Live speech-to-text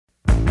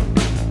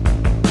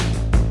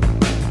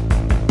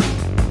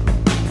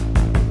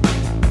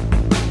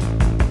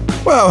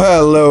Well,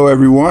 hello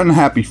everyone.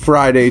 Happy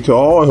Friday to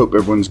all. I hope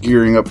everyone's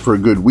gearing up for a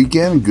good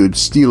weekend. Good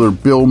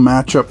Steeler-Bill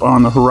matchup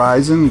on the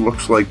horizon.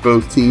 Looks like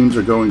both teams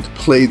are going to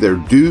play their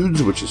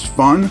dudes, which is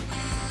fun.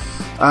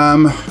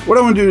 What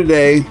I want to do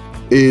today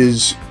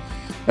is,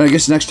 and I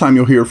guess next time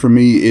you'll hear from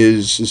me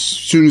is as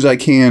soon as I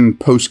can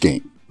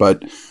post-game.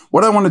 But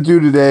what I want to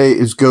do today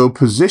is go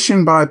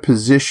position by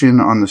position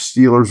on the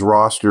Steelers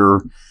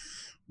roster.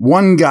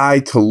 One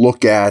guy to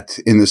look at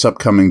in this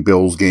upcoming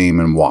Bills game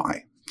and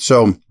why.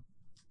 So,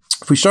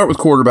 if we start with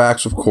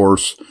quarterbacks, of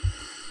course,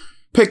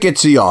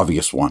 Pickett's the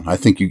obvious one. I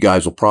think you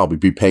guys will probably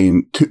be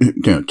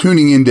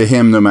tuning into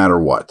him no matter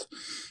what.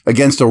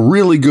 Against a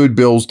really good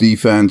Bills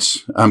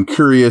defense, I'm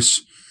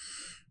curious,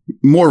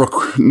 more of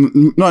a,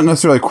 not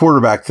necessarily a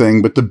quarterback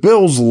thing, but the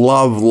Bills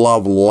love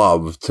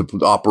to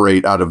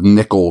operate out of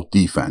nickel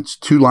defense.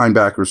 2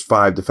 linebackers,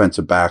 5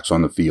 defensive backs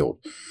on the field.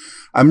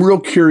 I'm real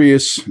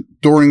curious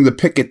during the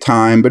Pickett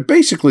time, but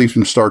basically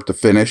from start to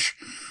finish,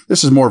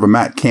 this is more of a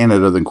Matt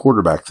Canada than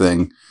quarterback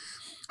thing.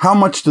 How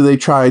much do they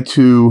try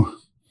to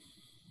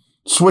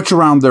switch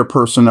around their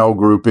personnel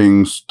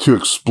groupings to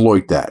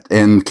exploit that?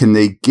 And can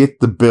they get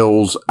the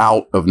Bills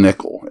out of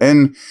nickel?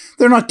 And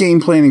they're not game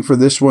planning for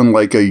this one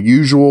like a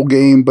usual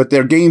game, but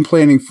they're game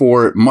planning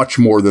for it much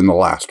more than the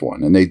last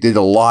one. And they did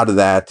a lot of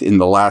that in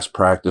the last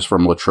practice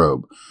from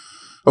Latrobe.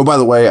 Oh, by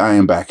the way, I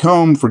am back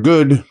home for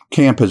good.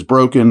 Camp has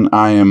broken.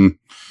 I am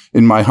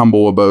in my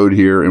humble abode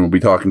here, and we'll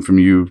be talking from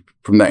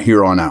that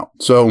here on out.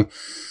 So,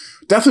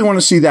 definitely want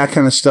to see that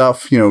kind of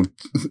stuff,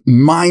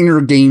 minor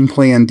game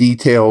plan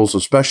details,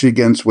 especially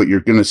against what you're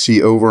going to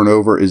see over and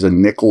over is a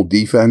nickel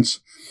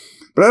defense.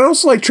 But I'd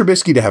also like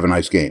Trubisky to have a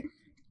nice game.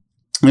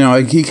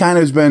 He kind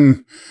of has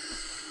been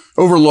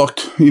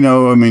overlooked.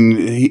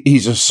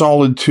 He's a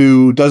solid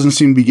 2, doesn't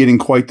seem to be getting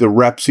quite the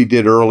reps he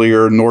did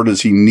earlier, nor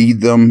does he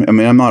need them.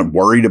 I'm not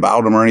worried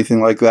about him or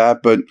anything like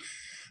that, but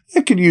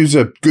I could use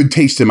a good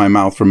taste in my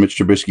mouth from Mitch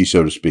Trubisky,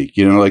 so to speak.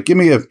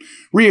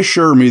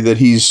 Reassure me that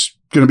he's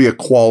going to be a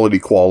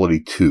quality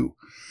 2.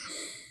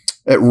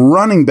 At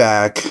running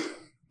back,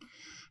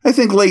 I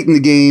think late in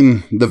the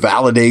game, the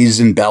Valadays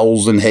and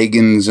Bells and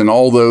Hagans and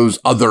all those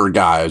other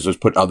guys, let's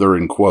put other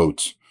in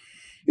quotes,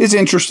 is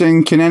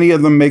interesting. Can any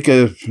of them make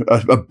a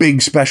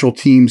big special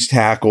teams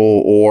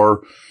tackle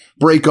or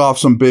break off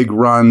some big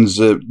runs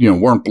that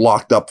weren't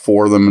blocked up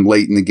for them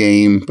late in the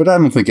game? But I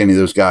don't think any of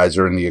those guys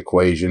are in the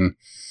equation.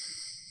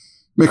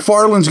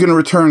 McFarland's going to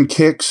return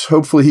kicks.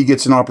 Hopefully he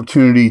gets an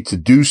opportunity to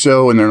do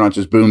so and they're not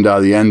just boomed out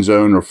of the end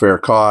zone or fair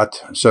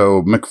caught.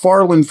 So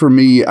McFarland, for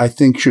me, I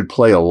think should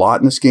play a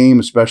lot in this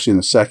game, especially in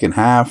the second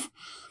half,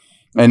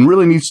 and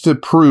really needs to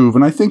prove,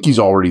 and I think he's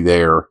already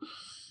there,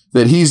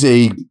 that he's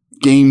a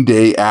game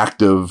day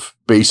active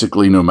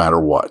basically no matter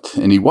what.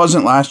 And he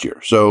wasn't last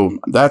year. So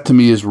that to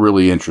me is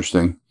really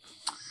interesting.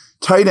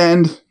 Tight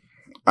end,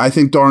 I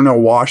think Darnell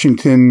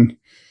Washington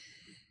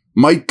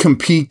might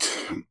compete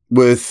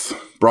with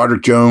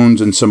Broderick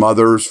Jones and some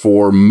others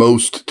for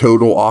most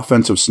total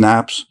offensive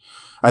snaps.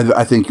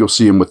 I think you'll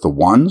see him with the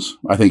 1s.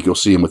 I think you'll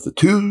see him with the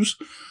 2s.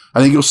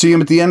 I think you'll see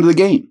him at the end of the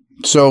game.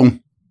 So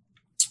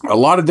a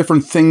lot of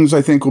different things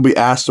I think will be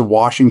asked of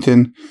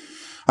Washington.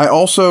 I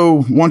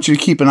also want you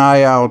to keep an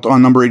eye out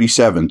on number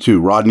 87 too,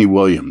 Rodney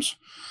Williams.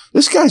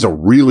 This guy's a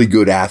really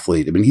good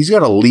athlete. He's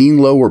got a lean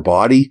lower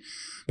body,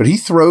 but he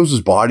throws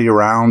his body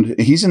around.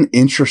 He's an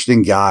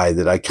interesting guy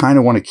that I kind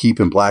of want to keep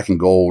in black and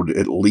gold,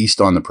 at least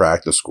on the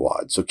practice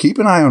squad. So keep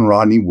an eye on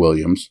Rodney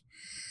Williams.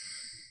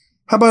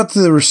 How about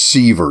the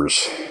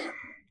receivers?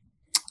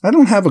 I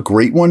don't have a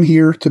great one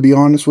here, to be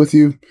honest with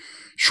you.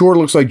 Sure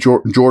looks like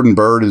Jordan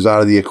Byrd is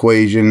out of the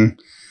equation.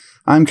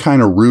 I'm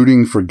kind of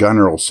rooting for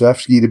Gunnar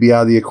Olszewski to be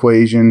out of the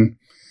equation.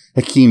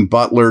 Hakeem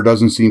Butler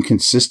doesn't seem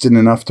consistent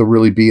enough to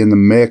really be in the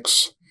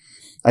mix.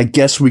 I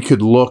guess we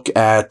could look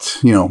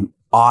at,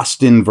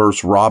 Austin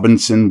versus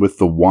Robinson with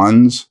the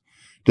 1s.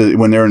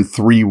 When they're in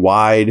 3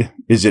 wide,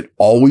 is it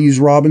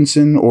always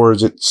Robinson or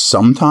is it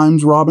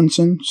sometimes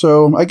Robinson?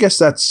 So I guess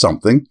that's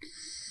something.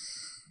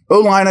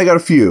 O-line, I got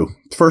a few.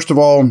 First of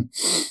all,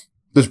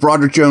 does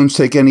Broderick Jones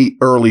take any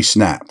early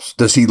snaps?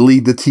 Does he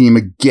lead the team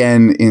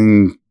again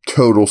in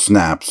total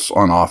snaps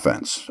on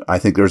offense? I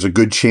think there's a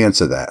good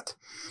chance of that.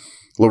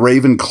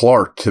 LaRaven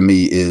Clark, to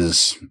me,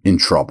 is in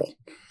trouble.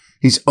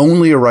 He's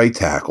only a right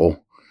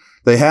tackle.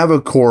 They have a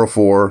core of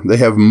 4. They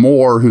have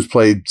Moore, who's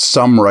played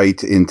some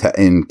right in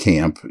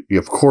camp.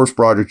 Of course,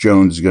 Broderick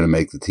Jones is going to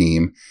make the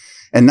team.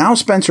 And now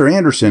Spencer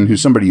Anderson, who's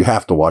somebody you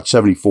have to watch,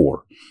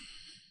 74,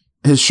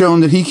 has shown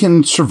that he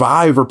can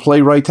survive or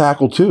play right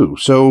tackle too.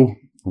 So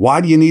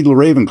why do you need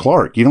LaRaven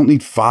Clark? You don't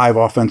need 5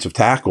 offensive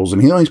tackles,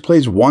 and he only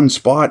plays 1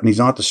 spot, and he's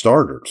not the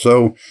starter.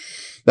 So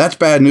that's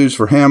bad news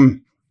for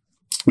him.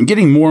 I'm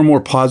getting more and more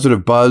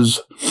positive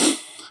buzz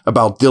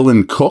about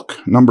Dylan Cook,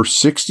 number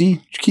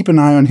 60. Keep an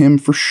eye on him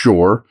for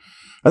sure.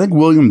 I think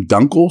William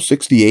Dunkel,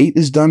 68,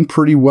 has done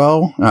pretty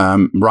well.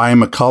 Ryan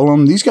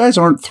McCullum. These guys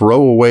aren't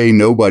throwaway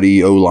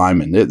nobody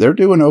O-linemen. They're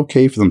doing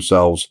okay for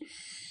themselves.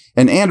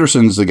 And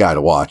Anderson's the guy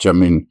to watch.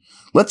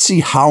 Let's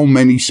see how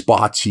many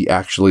spots he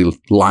actually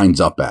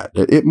lines up at.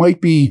 It might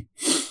be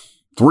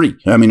 3.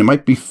 I mean, it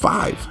might be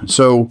 5.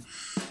 So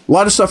a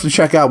lot of stuff to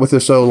check out with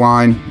this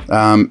O-line.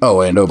 By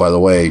the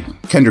way,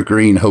 Kendrick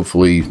Green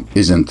hopefully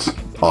isn't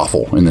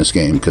awful in this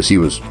game because he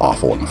was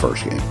awful in the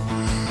first game.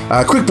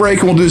 Quick break,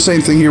 and we'll do the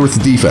same thing here with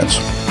the defense.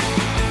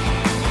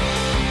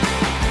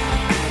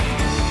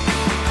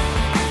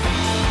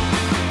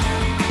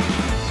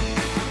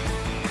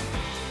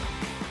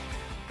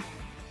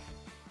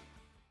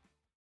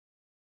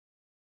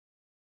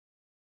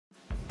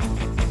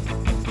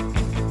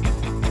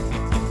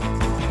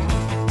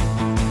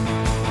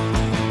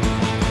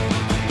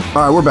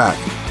 All right, we're back.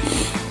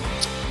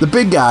 The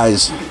big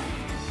guys,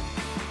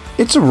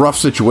 it's a rough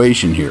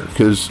situation here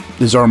because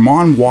is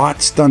Armon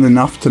Watts done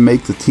enough to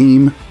make the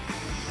team?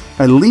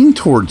 I lean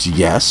towards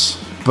yes,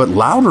 but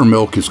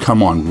Loudermilk has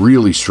come on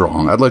really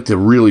strong. I'd like to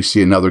really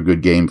see another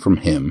good game from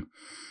him.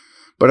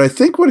 But I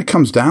think what it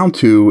comes down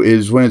to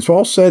is when it's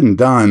all said and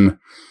done,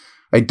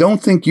 I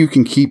don't think you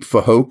can keep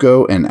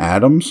Fehoko and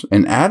Adams.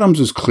 And Adams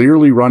is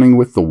clearly running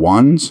with the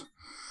ones,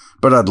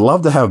 but I'd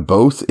love to have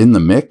both in the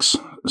mix.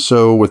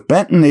 So with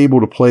Benton able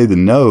to play the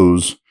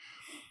nose,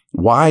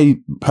 why?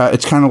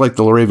 It's kind of like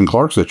the Raven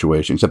Clark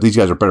situation, except these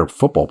guys are better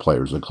football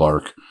players than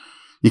Clark.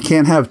 You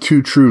can't have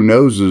 2 true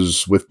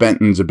noses with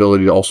Benton's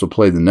ability to also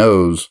play the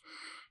nose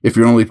if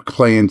you're only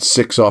playing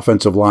 6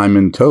 offensive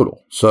linemen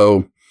total.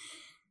 So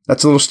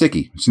that's a little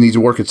sticky. It needs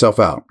to work itself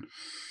out.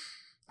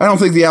 I don't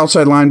think the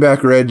outside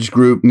linebacker edge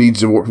group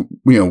needs to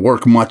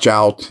work much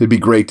out. It'd be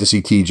great to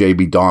see TJ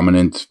be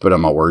dominant, but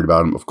I'm not worried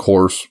about him, of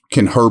course.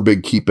 Can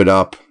Herbig keep it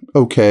up?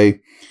 Okay.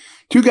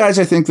 2 guys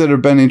I think that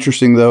have been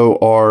interesting, though,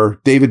 are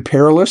David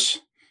Perilous,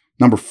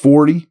 number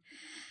 40,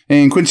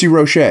 and Quincy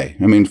Roche,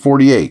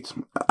 48.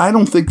 I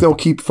don't think they'll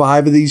keep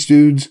 5 of these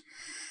dudes,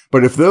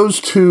 but if those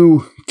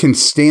 2 can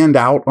stand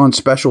out on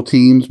special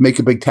teams, make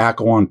a big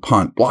tackle on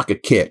punt, block a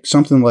kick,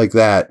 something like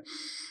that,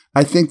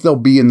 I think they'll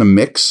be in the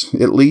mix,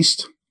 at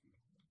least.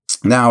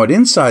 Now, at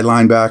inside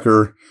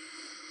linebacker,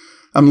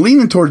 I'm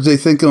leaning towards they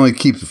think they'll only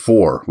keep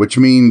 4, which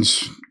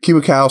means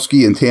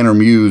Kiwakowski and Tanner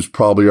Muse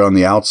probably are on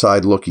the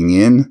outside looking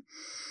in.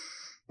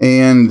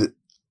 And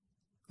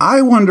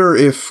I wonder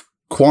if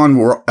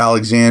Quan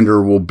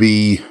Alexander will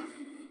be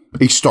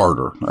a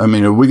starter. Are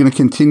we going to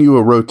continue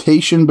a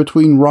rotation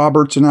between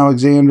Roberts and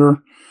Alexander?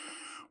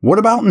 What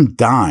about in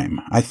dime?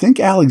 I think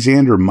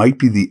Alexander might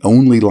be the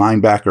only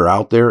linebacker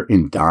out there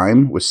in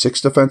dime with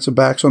 6 defensive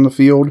backs on the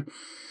field.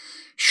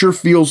 Sure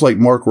feels like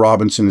Mark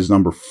Robinson is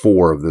number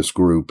 4 of this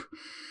group.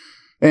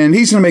 And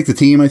he's going to make the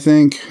team, I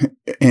think,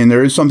 and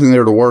there is something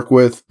there to work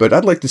with, but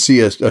I'd like to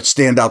see a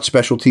standout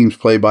special teams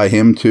play by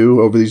him,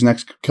 too, over these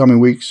next coming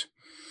weeks.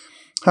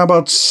 How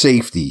about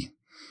safety?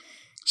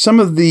 Some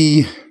of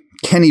the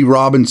Kenny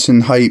Robinson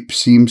hype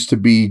seems to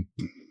be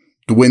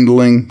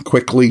dwindling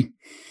quickly.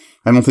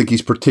 I don't think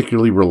he's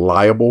particularly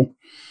reliable,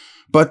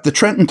 but the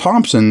Trenton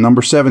Thompson,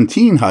 number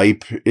 17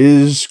 hype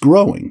is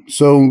growing.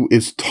 So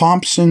is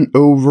Thompson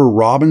over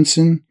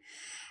Robinson?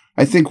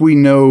 I think we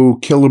know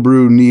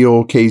Killebrew,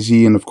 Neal,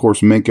 KZ, and of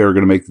course Minka are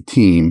going to make the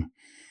team.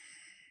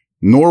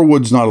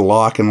 Norwood's not a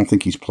lock. I don't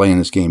think he's playing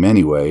this game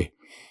anyway.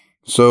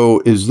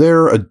 So is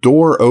there a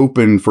door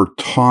open for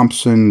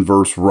Thompson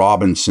versus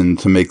Robinson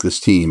to make this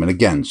team? And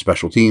again,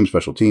 special teams,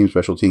 special teams,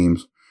 special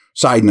teams.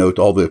 Side note,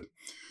 all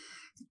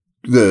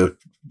the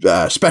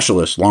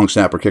specialist, long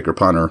snapper, kicker,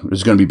 punter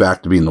is going to be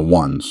back to being the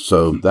ones.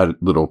 So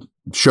that little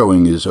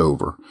showing is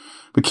over.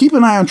 But keep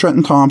an eye on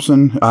Trenton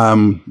Thompson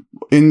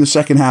in the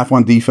second half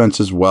on defense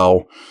as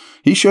well.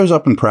 He shows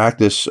up in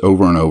practice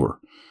over and over.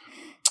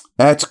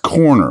 At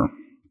corner,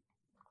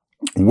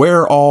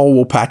 where all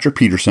will Patrick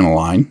Peterson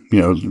align?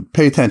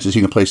 Pay attention. Is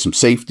he going to play some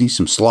safety,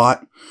 some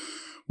slot?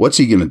 What's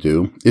he going to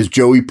do? Is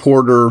Joey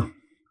Porter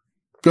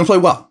going to play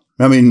well?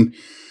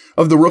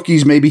 Of the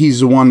rookies, maybe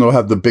he's the one that'll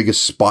have the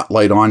biggest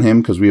spotlight on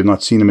him because we have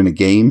not seen him in a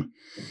game.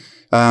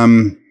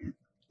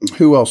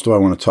 Who else do I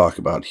want to talk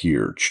about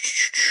here?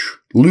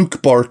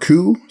 Luke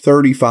Barku,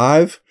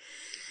 35.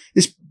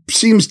 This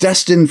seems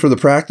destined for the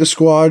practice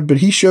squad, but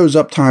he shows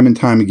up time and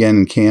time again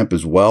in camp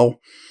as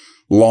well.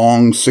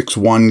 Long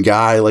 6'1"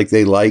 guy like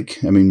they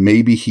like.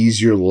 Maybe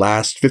he's your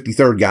last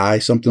 53rd guy,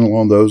 something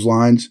along those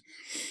lines.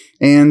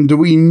 And do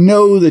we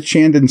know that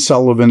Chandon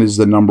Sullivan is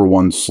the number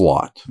 1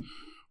 slot?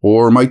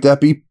 Or might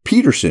that be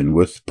Peterson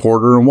with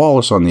Porter and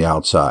Wallace on the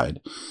outside?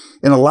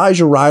 And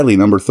Elijah Riley,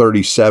 number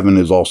 37,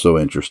 is also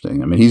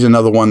interesting. He's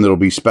another one that'll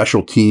be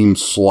special team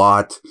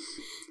slot.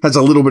 Has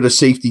a little bit of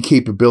safety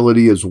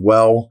capability as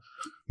well.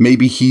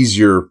 Maybe he's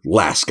your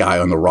last guy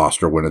on the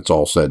roster when it's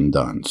all said and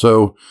done.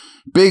 So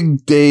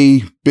big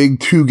day, big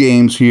 2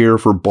 games here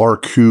for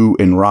Barku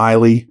and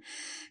Riley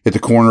at the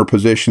corner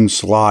position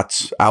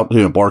slots.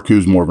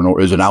 Barku's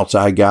is an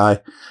outside guy.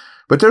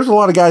 But there's a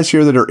lot of guys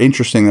here that are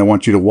interesting I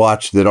want you to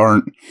watch that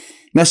aren't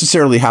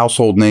necessarily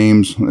household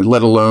names,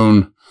 let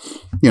alone,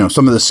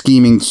 some of the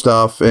scheming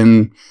stuff.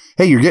 And,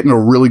 hey, you're getting a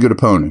really good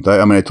opponent.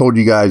 I told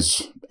you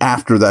guys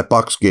after that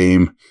Bucs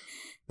game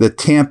that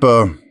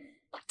Tampa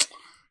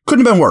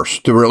couldn't have been worse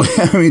to really,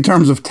 in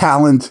terms of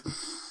talent,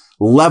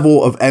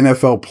 level of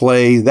NFL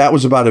play, that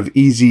was about as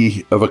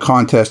easy of a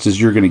contest as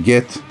you're going to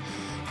get.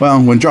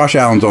 Well, when Josh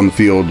Allen's on the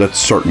field, that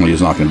certainly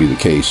is not going to be the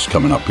case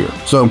coming up here.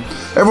 So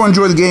everyone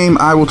enjoy the game.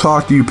 I will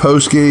talk to you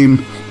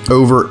post-game.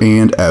 Over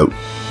and out.